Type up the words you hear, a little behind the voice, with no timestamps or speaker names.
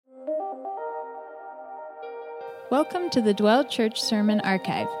Welcome to the Dwell Church Sermon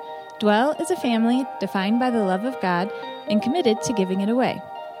Archive. Dwell is a family defined by the love of God and committed to giving it away.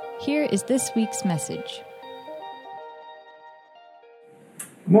 Here is this week's message.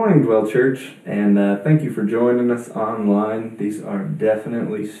 Good morning, Dwell Church, and thank you for joining us online. These are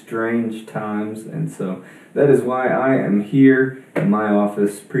definitely strange times, and so that is why I am here in my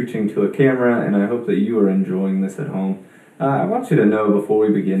office preaching to a camera, and I hope that you are enjoying this at home. I want you to know before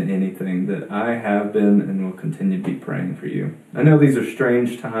we begin anything that I have been and will continue to be praying for you. I know these are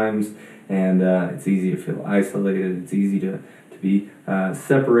strange times, and it's easy to feel isolated. It's easy to be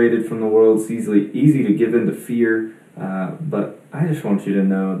separated from the world. It's easy to give into fear. But I just want you to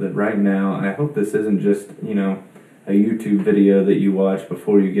know that right now, I hope this isn't just, a YouTube video that you watch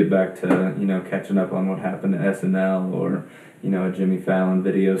before you get back to, catching up on what happened to SNL or, a Jimmy Fallon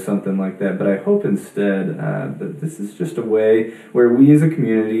video, something like that. But I hope instead that this is just a way where we as a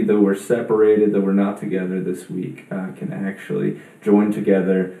community, though we're separated, though we're not together this week, can actually join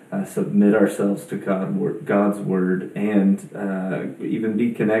together, submit ourselves to God's Word, and even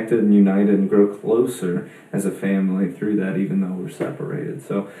be connected and united and grow closer as a family through that, even though we're separated.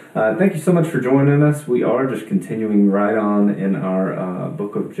 So thank you so much for joining us. We are just continuing right on in our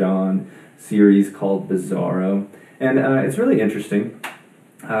Book of John series called Bizarro. And it's really interesting.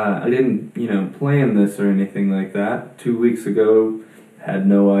 I didn't, plan this or anything like that. 2 weeks ago, had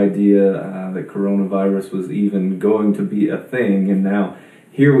no idea that coronavirus was even going to be a thing, and now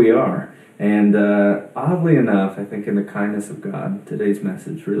here we are. And oddly enough, I think in the kindness of God, today's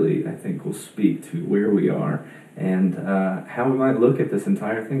message really, I think, will speak to where we are and how we might look at this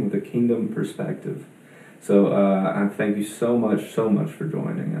entire thing with a kingdom perspective. So I thank you so much for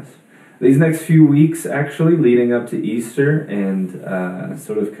joining us. These next few weeks, actually, leading up to Easter and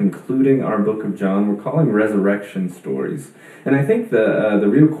sort of concluding our book of John, we're calling resurrection stories. And I think the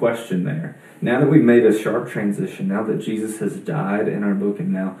real question there, now that we've made a sharp transition, now that Jesus has died in our book,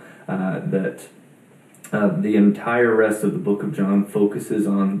 and now that the entire rest of the book of John focuses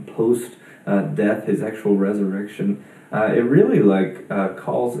on post-death, his actual resurrection, it really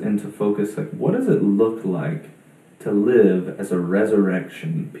calls into focus, what does it look like to live as a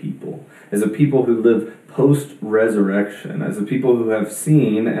resurrection people, as a people who live post-resurrection, as a people who have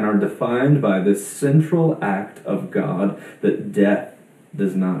seen and are defined by this central act of God that death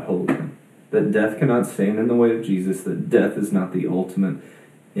does not hold him, that death cannot stand in the way of Jesus, that death is not the ultimate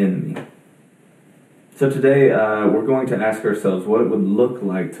enemy. So today we're going to ask ourselves what it would look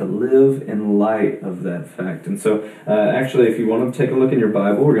like to live in light of that fact. And so actually, if you want to take a look in your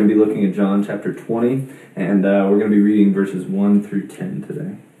Bible, we're going to be looking at John chapter 20, and we're going to be reading verses 1 through 10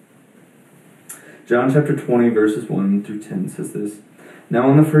 today. John chapter 20, verses 1 through 10 says this: Now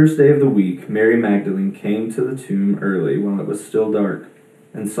on the first day of the week, Mary Magdalene came to the tomb early while it was still dark,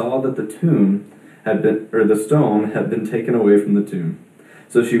 and saw that the stone had been taken away from the tomb.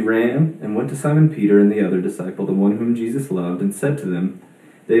 So she ran and went to Simon Peter and the other disciple, the one whom Jesus loved, and said to them,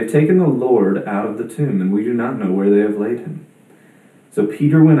 They have taken the Lord out of the tomb, and we do not know where they have laid him. So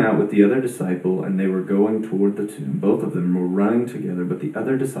Peter went out with the other disciple, and they were going toward the tomb. Both of them were running together, but the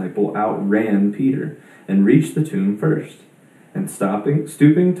other disciple outran Peter, and reached the tomb first. And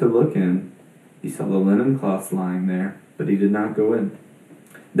stooping to look in, he saw the linen cloths lying there, but he did not go in.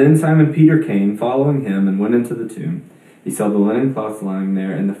 Then Simon Peter came, following him, and went into the tomb. He saw the linen cloths lying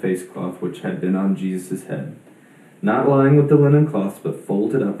there, and the face cloth which had been on Jesus' head, not lying with the linen cloths, but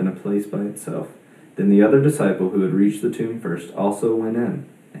folded up in a place by itself. Then the other disciple who had reached the tomb first also went in,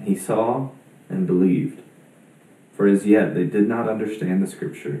 and he saw and believed. For as yet they did not understand the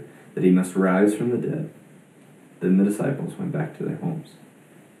scripture, that he must rise from the dead. Then the disciples went back to their homes.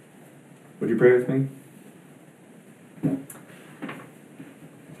 Would you pray with me?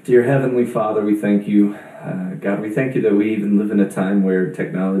 Dear Heavenly Father, we thank you. God, we thank you that we even live in a time where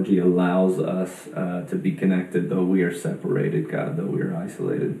technology allows us to be connected, though we are separated, God, though we are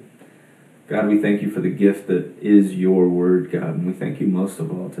isolated. God, we thank you for the gift that is your word, God, and we thank you most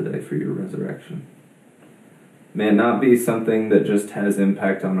of all today for your resurrection. May it not be something that just has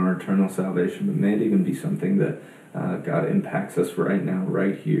impact on our eternal salvation, but may it even be something that, God, impacts us right now,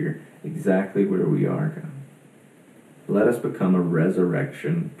 right here, exactly where we are, God. Let us become a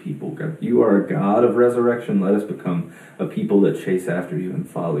resurrection people. God, you are a God of resurrection. Let us become a people that chase after you and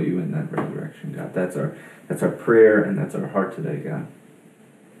follow you in that resurrection, God. That's our prayer, and that's our heart today, God.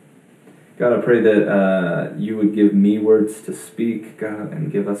 God, I pray that you would give me words to speak, God,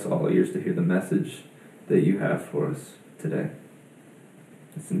 and give us all ears to hear the message that you have for us today.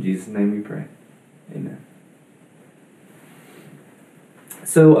 It's in Jesus' name we pray. Amen.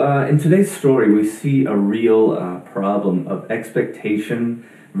 So in today's story, we see a real problem of expectation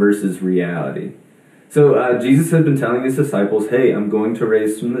versus reality. So Jesus had been telling his disciples, hey, I'm going to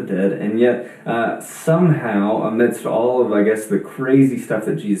raise from the dead, and yet somehow, amidst all of, I guess, the crazy stuff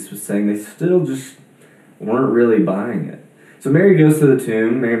that Jesus was saying, they still just weren't really buying it. So Mary goes to the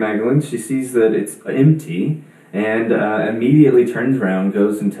tomb, Mary Magdalene. She sees that it's empty, and immediately turns around,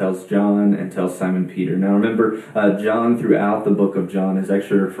 goes and tells John and tells Simon Peter. Now remember, John throughout the book of John is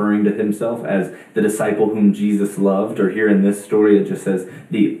actually referring to himself as the disciple whom Jesus loved, or here in this story it just says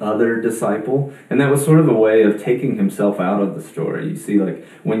the other disciple. And that was sort of a way of taking himself out of the story. You see, like,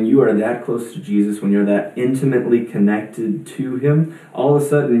 when you are that close to Jesus, when you're that intimately connected to him, all of a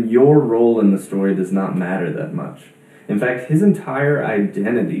sudden your role in the story does not matter that much. In fact, his entire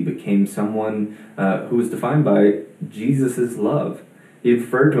identity became someone who was defined by Jesus' love. He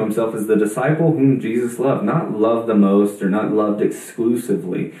referred to himself as the disciple whom Jesus loved. Not loved the most or not loved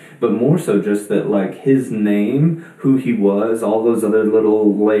exclusively, but more so just that, like, his name, who he was, all those other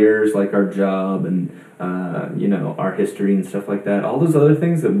little layers like our job and our history and stuff like that, all those other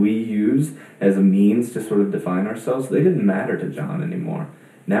things that we use as a means to sort of define ourselves, they didn't matter to John anymore.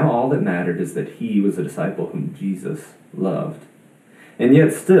 Now all that mattered is that he was a disciple whom Jesus loved. And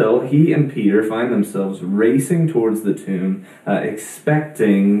yet still, he and Peter find themselves racing towards the tomb,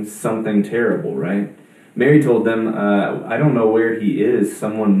 expecting something terrible, right? Mary told them, I don't know where he is.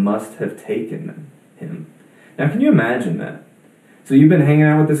 Someone must have taken him. Now, can you imagine that? So you've been hanging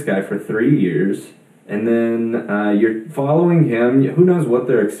out with this guy for 3 years, and then you're following him. Who knows what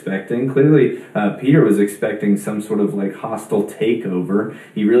they're expecting? Clearly, Peter was expecting some sort of like hostile takeover.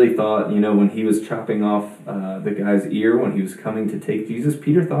 He really thought, when he was chopping off the guy's ear when he was coming to take Jesus,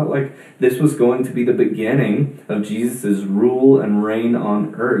 Peter thought like this was going to be the beginning of Jesus' rule and reign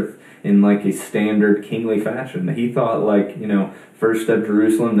on earth in like a standard kingly fashion. He thought like, first step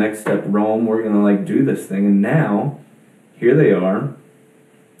Jerusalem, next step Rome, we're going to like do this thing. And now, here they are,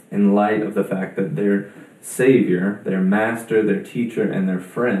 in light of the fact that their Savior, their Master, their teacher, and their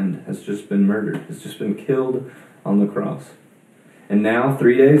friend has just been murdered, has just been killed on the cross. And now,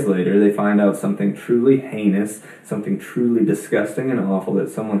 3 days later, they find out something truly heinous, something truly disgusting and awful, that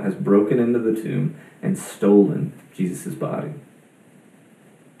someone has broken into the tomb and stolen Jesus' body.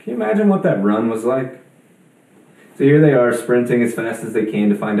 Can you imagine what that run was like? So here they are sprinting as fast as they can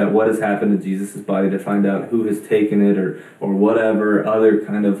to find out what has happened to Jesus' body, to find out who has taken it or whatever other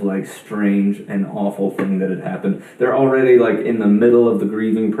kind of like strange and awful thing that had happened. They're already like in the middle of the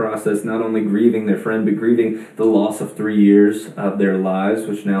grieving process, not only grieving their friend, but grieving the loss of 3 years of their lives,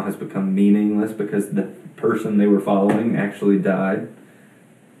 which now has become meaningless because the person they were following actually died.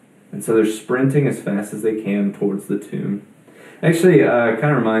 And so they're sprinting as fast as they can towards the tomb. Actually, it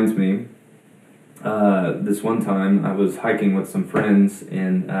kind of reminds me, this one time I was hiking with some friends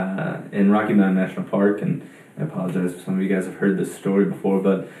in Rocky Mountain National Park, and I apologize if some of you guys have heard this story before,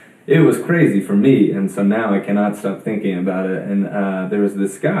 but it was crazy for me, and so now I cannot stop thinking about it. And there was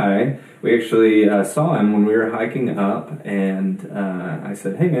this guy, we actually saw him when we were hiking up, and I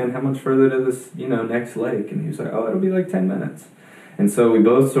said, hey man, how much further to this next lake? And he was like, oh, it'll be like 10 minutes. And so we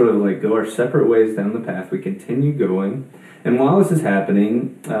both sort of like go our separate ways down the path. We continue going. And while this is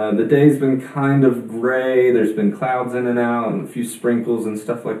happening, the day's been kind of gray. There's been clouds in and out and a few sprinkles and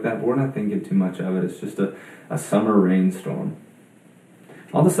stuff like that, but we're not thinking too much of it. It's just a summer rainstorm.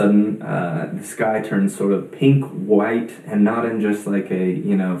 All of a sudden, the sky turns sort of pink-white, and not in just like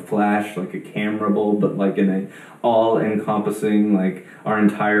a, flash, like a camera bulb, but like in a all-encompassing, like our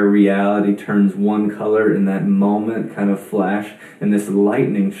entire reality turns one color in that moment kind of flash, and this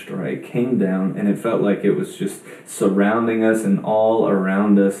lightning strike came down, and it felt like it was just surrounding us and all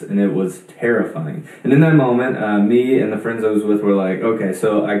around us, and it was terrifying. And in that moment, me and the friends I was with were like, okay,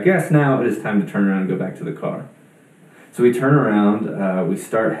 so I guess now it is time to turn around and go back to the car. So we turn around, we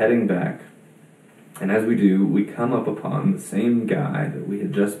start heading back, and as we do, we come up upon the same guy that we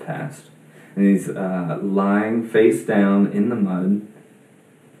had just passed, and he's lying face down in the mud,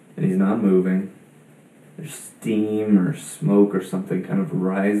 and he's not moving. There's steam or smoke or something kind of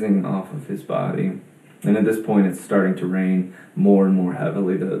rising off of his body, and at this point it's starting to rain more and more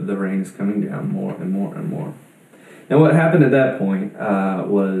heavily. The rain is coming down more and more and more. Now what happened at that point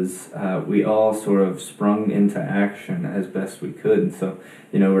was we all sort of sprung into action as best we could. And so,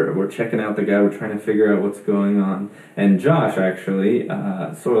 we're checking out the guy, we're trying to figure out what's going on. And Josh actually,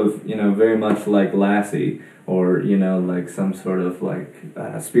 sort of, very much like Lassie, or, like some sort of like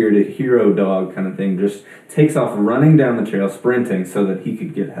spirited hero dog kind of thing, just takes off running down the trail, sprinting so that he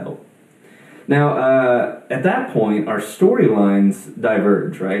could get help. Now, at that point, our storylines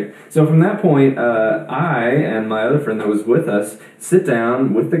diverge, right? So from that point, I and my other friend that was with us sit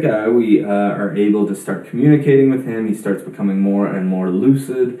down with the guy. We are able to start communicating with him. He starts becoming more and more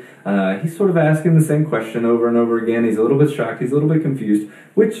lucid. He's sort of asking the same question over and over again. He's a little bit shocked. He's a little bit confused,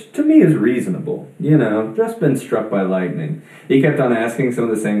 which to me is reasonable. Just been struck by lightning. He kept on asking some of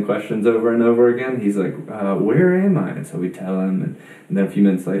the same questions over and over again. He's like, where am I? And so we tell him, and then a few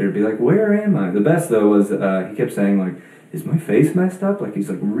minutes later, be like, where am I? The best, though, was he kept saying, like, is my face messed up? Like, he's,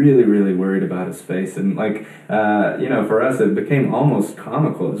 like, really, really worried about his face. And, like, for us, it became almost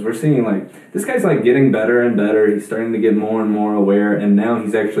comical as we're seeing, like, this guy's, like, getting better and better. He's starting to get more and more aware, and now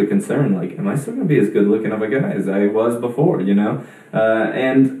he's actually concerned, like, am I still going to be as good-looking of a guy as I was before,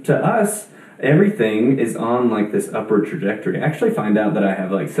 And to us, everything is on, like, this upward trajectory. I actually find out that I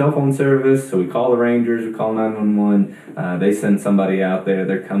have, like, cell phone service, so we call the Rangers, we call 911, they send somebody out there,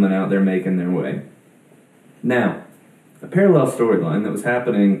 they're coming out, they're making their way. Now, a parallel storyline that was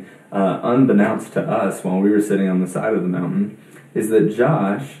happening unbeknownst to us while we were sitting on the side of the mountain is that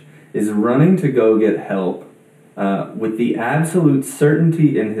Josh is running to go get help with the absolute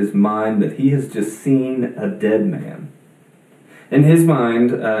certainty in his mind that he has just seen a dead man. In his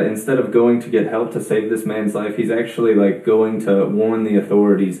mind, instead of going to get help to save this man's life, he's actually like going to warn the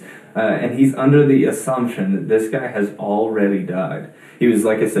authorities. And he's under the assumption that this guy has already died. He was,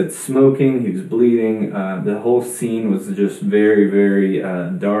 like I said, smoking, he was bleeding. The whole scene was just very, very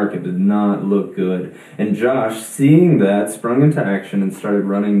dark. It did not look good. And Josh, seeing that, sprung into action and started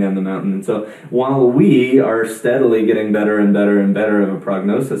running down the mountain. And so while we are steadily getting better and better and better of a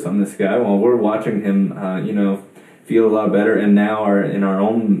prognosis on this guy, while we're watching him, feel a lot better, and now are in our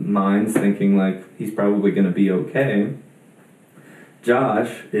own minds thinking like he's probably going to be okay,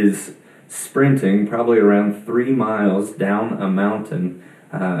 Josh is sprinting probably around 3 miles down a mountain,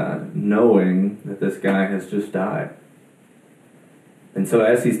 knowing that this guy has just died. And so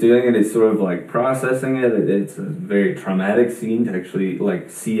as he's doing it, he's sort of like processing it. It's a very traumatic scene to actually like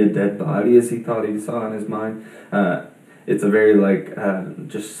see a dead body as he thought he saw in his mind. It's a very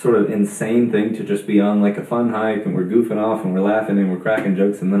just sort of insane thing to just be on like a fun hike, and we're goofing off and we're laughing and we're cracking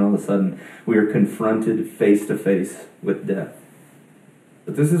jokes, and then all of a sudden we are confronted face to face with death.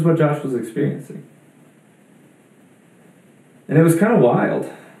 But this is what Josh was experiencing. And it was kind of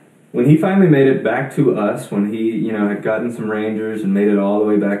wild. When he finally made it back to us, when he, had gotten some rangers and made it all the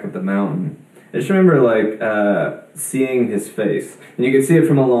way back up the mountain, I just remember, seeing his face. And you can see it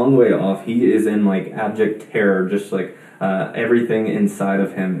from a long way off. He is in, abject terror, just, everything inside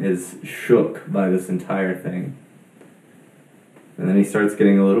of him is shook by this entire thing. And then he starts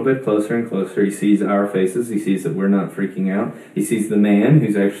getting a little bit closer and closer. He sees our faces. He sees that we're not freaking out. He sees the man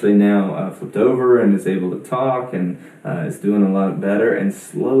who's actually now flipped over and is able to talk and is doing a lot better. And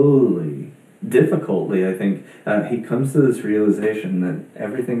slowly, difficultly, I think, he comes to this realization that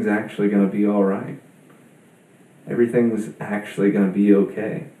everything's actually going to be all right. Everything's actually going to be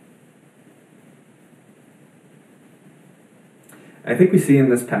okay. I think we see in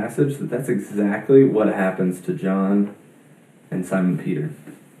this passage that that's exactly what happens to John and Simon Peter.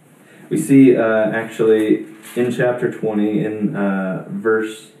 We see actually in chapter 20, in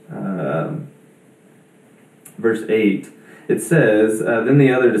verse 8, it says, Then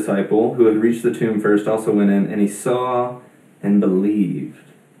the other disciple, who had reached the tomb first, also went in, and he saw and believed.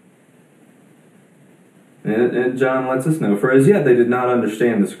 And John lets us know, for as yet they did not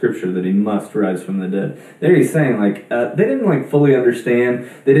understand the scripture that he must rise from the dead. There he's saying, they didn't, fully understand.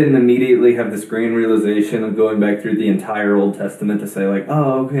 They didn't immediately have this grand realization of going back through the entire Old Testament to say,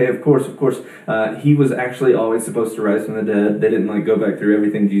 oh, okay, of course. He was actually always supposed to rise from the dead. They didn't, go back through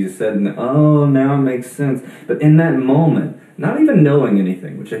everything Jesus said, and, now it makes sense. But in that moment, not even knowing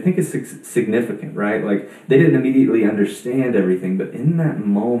anything, which I think is significant, right? They didn't immediately understand everything, but in that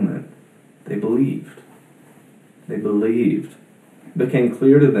moment, they believed. They believed. It became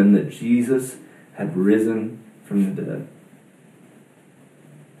clear to them that Jesus had risen from the dead.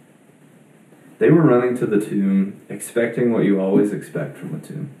 They were running to the tomb, expecting what you always expect from a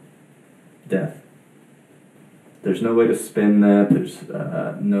tomb. Death. There's no way to spin that. There's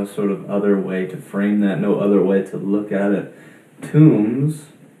no sort of other way to frame that, no other way to look at it. Tombs,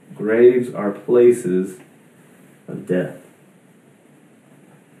 graves, are places of death.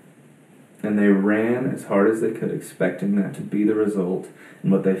 And they ran as hard as they could, expecting that to be the result.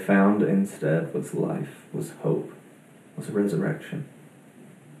 And what they found instead was life, was hope, was resurrection.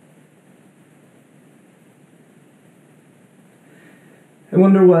 I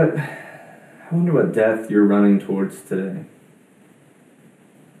wonder what death you're running towards today.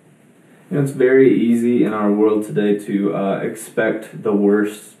 It's very easy in our world today to expect the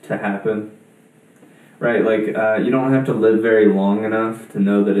worst to happen. right? Like, you don't have to live very long enough to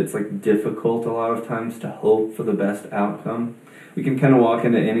know that it's like difficult a lot of times to hope for the best outcome. We can kind of walk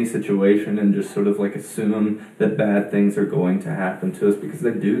into any situation and just sort of like assume that bad things are going to happen to us, because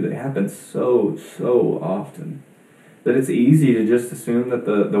they do. They happen so often that it's easy to just assume that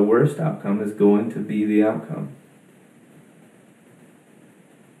the worst outcome is going to be the outcome.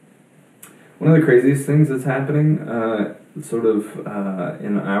 One of the craziest things that's happening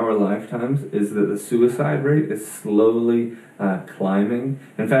in our lifetimes is that the suicide rate is slowly climbing.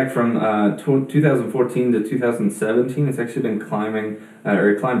 In fact, from 2014 to 2017, it's actually been climbing,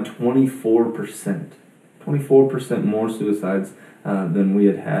 it climbed 24%. 24% more suicides than we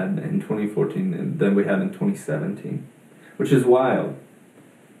had in 2014 than we had in 2017, which is wild.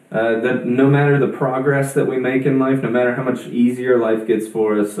 That no matter the progress that we make in life, no matter how much easier life gets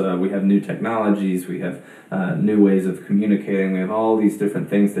for us, we have new technologies, we have new ways of communicating, we have all these different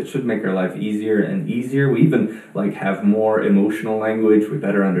things that should make our life easier and easier. We even have more emotional language, we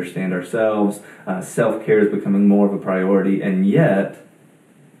better understand ourselves, self-care is becoming more of a priority, and yet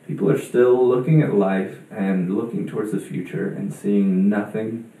people are still looking at life and looking towards the future and seeing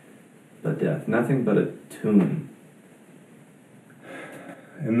nothing but death, nothing but a tomb.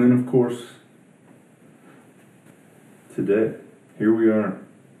 And then, of course, today, here we are,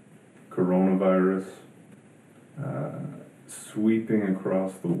 coronavirus, sweeping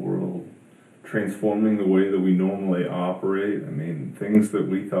across the world, transforming the way that we normally operate. I mean, things that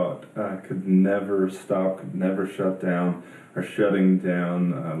we thought could never stop, could never shut down, are shutting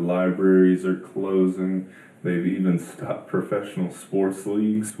down. Libraries are closing. They've even stopped professional sports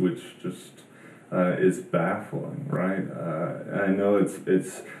leagues, which just is baffling, right? I know it's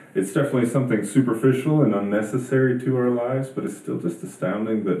definitely something superficial and unnecessary to our lives, but it's still just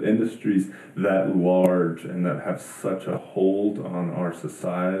astounding that industries that large and that have such a hold on our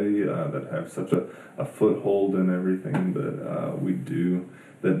society, that have such a foothold in everything that we do,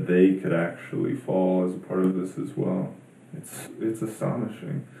 that they could actually fall as a part of this as well. It's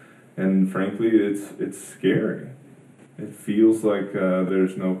astonishing, and frankly, it's scary. It feels like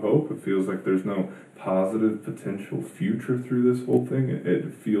there's no hope. It feels like there's no positive potential future through this whole thing.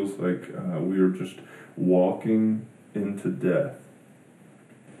 It feels like we are just walking into death.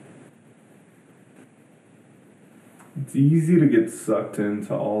 It's easy to get sucked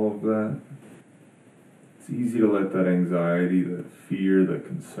into all of that. It's easy to let that anxiety, that fear, that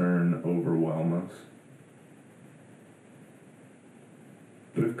concern overwhelm us.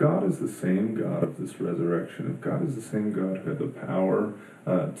 But if God is the same God of this resurrection, if God is the same God who had the power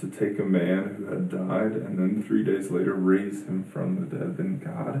to take a man who had died and then 3 days later raise him from the dead, then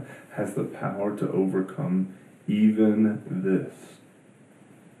God has the power to overcome even this.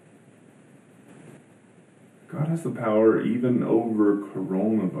 God has the power even over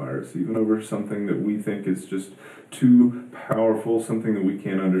coronavirus, even over something that we think is just too powerful, something that we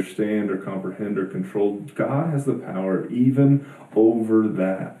can't understand or comprehend or control. God has the power even over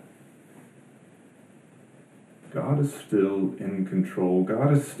that. God is still in control.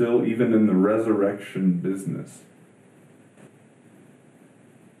 God is still even in the resurrection business.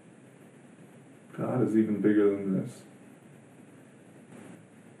 God is even bigger than this.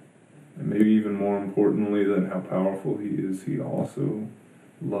 And maybe even more importantly than how powerful He is, He also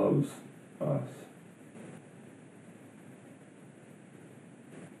loves us.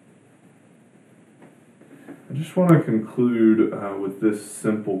 I just want to conclude with this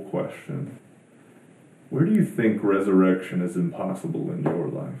simple question. Where do you think resurrection is impossible in your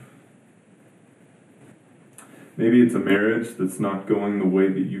life? Maybe it's a marriage that's not going the way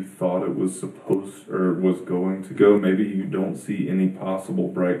that you thought it was supposed or was going to go. Maybe you don't see any possible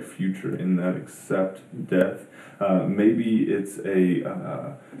bright future in that except death. Maybe it's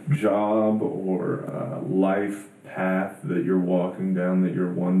a job or a life path that you're walking down that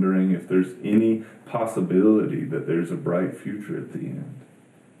you're wondering if there's any possibility that there's a bright future at the end.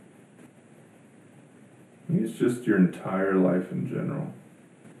 Maybe it's just your entire life in general.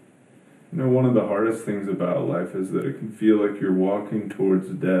 You know, one of the hardest things about life is that it can feel like you're walking towards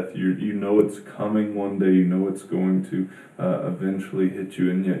death. You know it's coming one day. You know it's going to eventually hit you,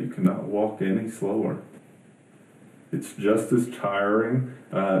 and yet you cannot walk any slower. It's just as tiring,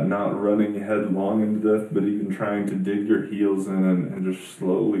 not running headlong into death, but even trying to dig your heels in and just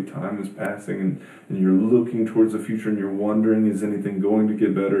slowly time is passing and you're looking towards the future and you're wondering, is anything going to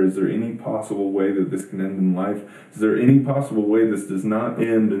get better? Is there any possible way that this can end in life? Is there any possible way this does not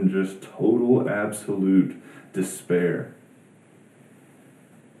end in just total, absolute despair?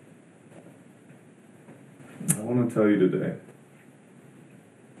 I want to tell you today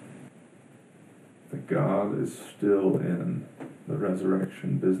that God is still in the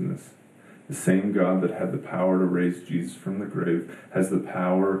resurrection business. The same God that had the power to raise Jesus from the grave has the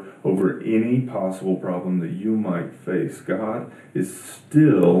power over any possible problem that you might face. God is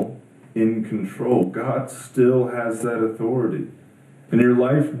still in control. God still has that authority. And your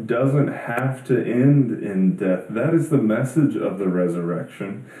life doesn't have to end in death. That is the message of the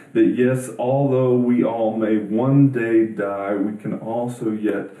resurrection. That yes, although we all may one day die, we can also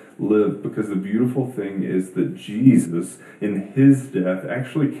yet live. Because the beautiful thing is that Jesus, in his death,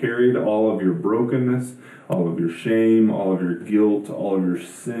 actually carried all of your brokenness, all of your shame, all of your guilt, all of your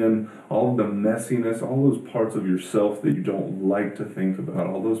sin, all of the messiness, all those parts of yourself that you don't like to think about,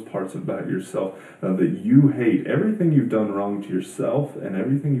 all those parts about yourself that you hate, everything you've done wrong to yourself and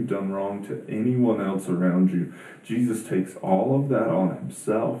everything you've done wrong to anyone else around you. Jesus takes all of that on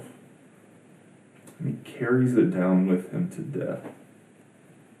himself and he carries it down with him to death.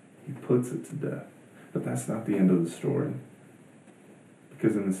 He puts it to death. But that's not the end of the story.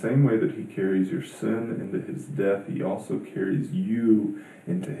 Because in the same way that he carries your sin into his death, he also carries you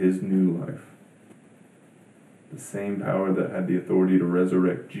into his new life. The same power that had the authority to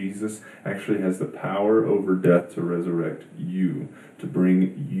resurrect Jesus actually has the power over death to resurrect you, to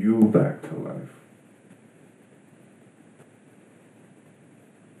bring you back to life.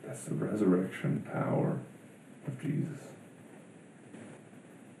 That's the resurrection power of Jesus.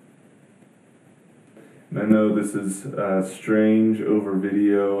 And I know this is strange over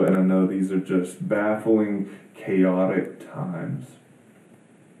video, and I know these are just baffling, chaotic times.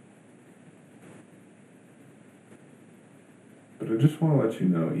 But I just want to let you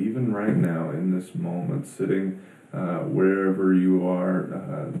know, even right now, in this moment, sitting wherever you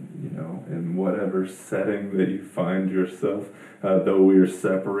are, in whatever setting that you find yourself, though we are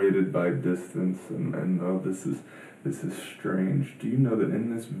separated by distance, and though this is strange, do you know that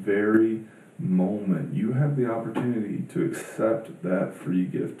in this very moment, you have the opportunity to accept that free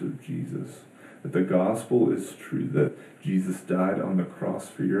gift of Jesus. That the gospel is true, that Jesus died on the cross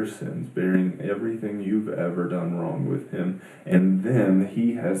for your sins, bearing everything you've ever done wrong with him, and then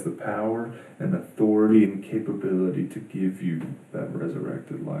he has the power and authority and capability to give you that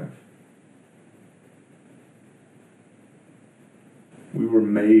resurrected life. We were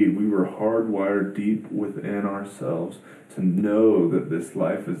hardwired deep within ourselves to know that this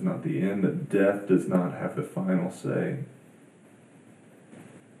life is not the end, that death does not have the final say.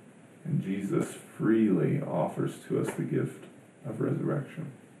 And Jesus freely offers to us the gift of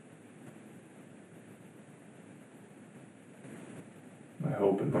resurrection. My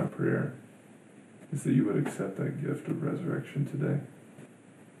hope and my prayer is that you would accept that gift of resurrection today.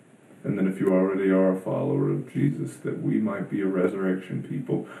 And then if you already are a follower of Jesus, that we might be a resurrection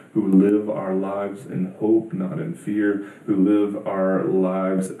people who live our lives in hope, not in fear, who live our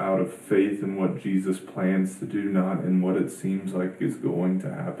lives out of faith in what Jesus plans to do, not in what it seems like is going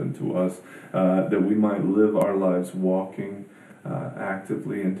to happen to us, that we might live our lives walking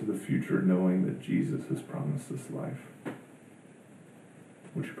actively into the future, knowing that Jesus has promised us life.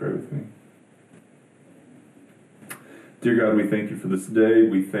 Would you pray with me? Dear God, we thank you for this day.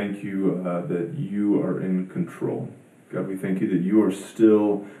 We thank you that you are in control. God, we thank you that you are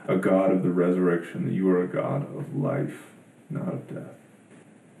still a God of the resurrection, that you are a God of life, not of death.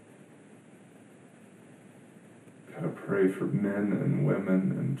 God, I pray for men and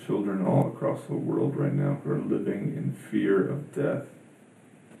women and children all across the world right now who are living in fear of death.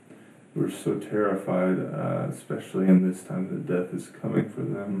 Who are so terrified, especially in this time that death is coming for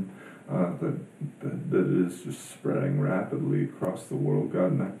them. That it is just spreading rapidly across the world,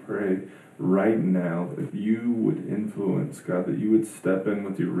 God, and I pray right now that you would influence, God, that you would step in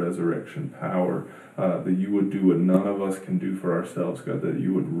with your resurrection power, that you would do what none of us can do for ourselves, God, that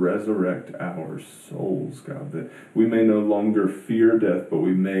you would resurrect our souls, God, that we may no longer fear death, but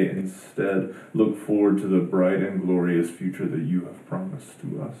we may instead look forward to the bright and glorious future that you have promised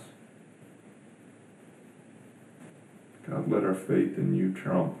to us. God, let our faith in you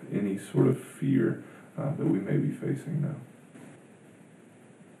trump any sort of fear that we may be facing now.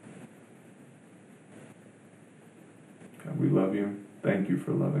 God, we love you. Thank you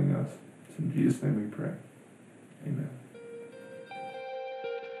for loving us. It's in Jesus' name we pray. Amen.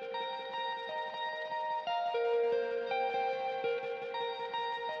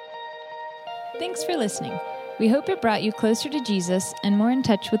 Thanks for listening. We hope it brought you closer to Jesus and more in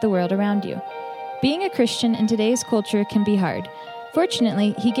touch with the world around you. Being a Christian in today's culture can be hard.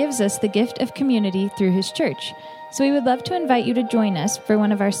 Fortunately, he gives us the gift of community through his church. So we would love to invite you to join us for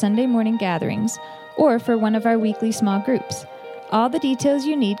one of our Sunday morning gatherings or for one of our weekly small groups. All the details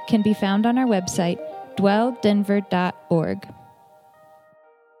you need can be found on our website, dwelldenver.org.